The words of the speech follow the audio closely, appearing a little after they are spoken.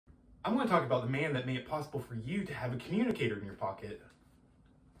I'm going to talk about the man that made it possible for you to have a communicator in your pocket.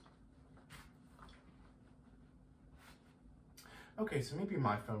 Okay, so maybe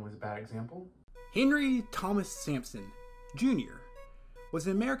my phone was a bad example. Henry Thomas Sampson, Jr. was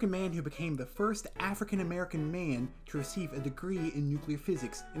an American man who became the first African-American man to receive a degree in nuclear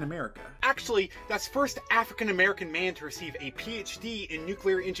physics in America. Actually, that's first African-American man to receive a PhD in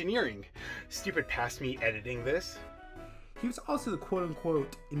nuclear engineering. Stupid past me editing this. He was also the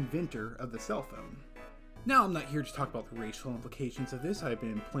quote-unquote inventor of the cell phone. Now, I'm not here to talk about the racial implications of this. I've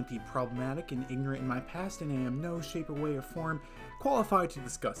been plenty problematic and ignorant in my past, and I am no shape or way or form qualified to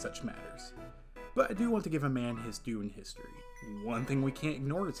discuss such matters. But I do want to give a man his due in history. One thing we can't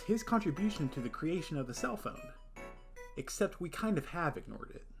ignore is his contribution to the creation of the cell phone. Except we kind of have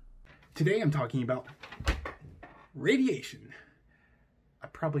ignored it. Today I'm talking about radiation. I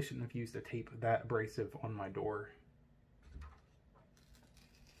probably shouldn't have used a tape that abrasive on my door.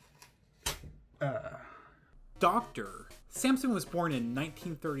 Dr. Sampson was born in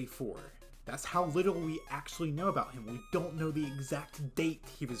 1934. That's how little we actually know about him. We don't know the exact date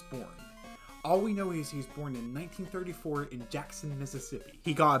he was born. All we know is he was born in 1934 in Jackson, Mississippi.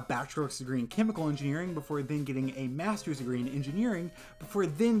 He got a bachelor's degree in chemical engineering before then getting a master's degree in engineering, before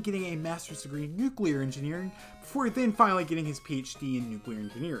then getting a master's degree in nuclear engineering, before then finally getting his PhD in nuclear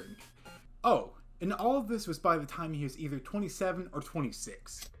engineering. Oh, and all of this was by the time he was either 27 or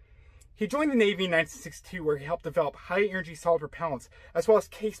 26. He joined the Navy in 1962, where he helped develop high-energy solid propellants, as well as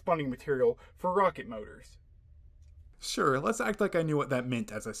case bonding material for rocket motors. Sure, let's act like I knew what that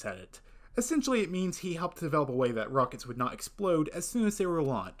meant as I said it. Essentially, it means he helped develop a way that rockets would not explode as soon as they were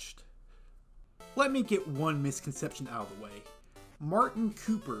launched. Let me get one misconception out of the way. Martin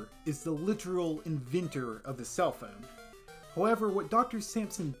Cooper is the literal inventor of the cell phone. However, what Dr.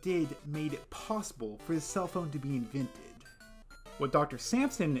 Sampson did made it possible for the cell phone to be invented. What Dr.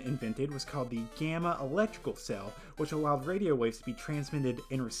 Sampson invented was called the gamma electrical cell, which allowed radio waves to be transmitted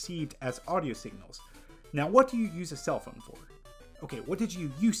and received as audio signals. Now, what do you use a cell phone for? Okay, what did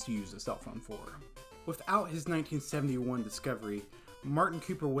you used to use a cell phone for? Without his 1971 discovery, Martin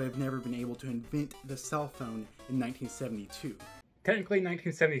Cooper would have never been able to invent the cell phone in 1972. Technically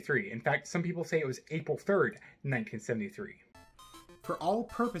 1973. In fact, some people say it was April 3rd, 1973. For all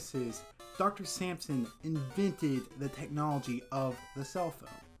purposes, Dr. Sampson invented the technology of the cell phone.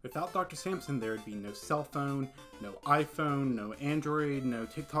 Without Dr. Sampson, there would be no cell phone, no iPhone, no Android, no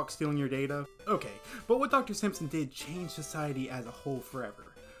TikTok stealing your data. Okay, but what Dr. Sampson did changed society as a whole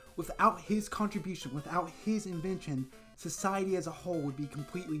forever. Without his contribution, without his invention, society as a whole would be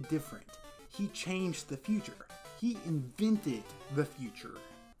completely different. He changed the future. He invented the future.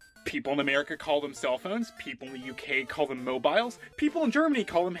 People in America call them cell phones, people in the UK call them mobiles, people in Germany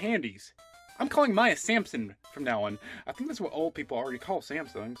call them handies. I'm calling mine a Samson from now on. I think that's what old people already call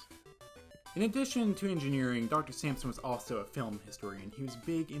Samsungs. In addition to engineering, Dr. Sampson was also a film historian. He was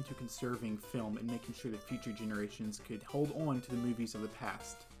big into conserving film and making sure that future generations could hold on to the movies of the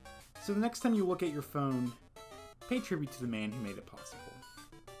past. So the next time you look at your phone, pay tribute to the man who made it possible.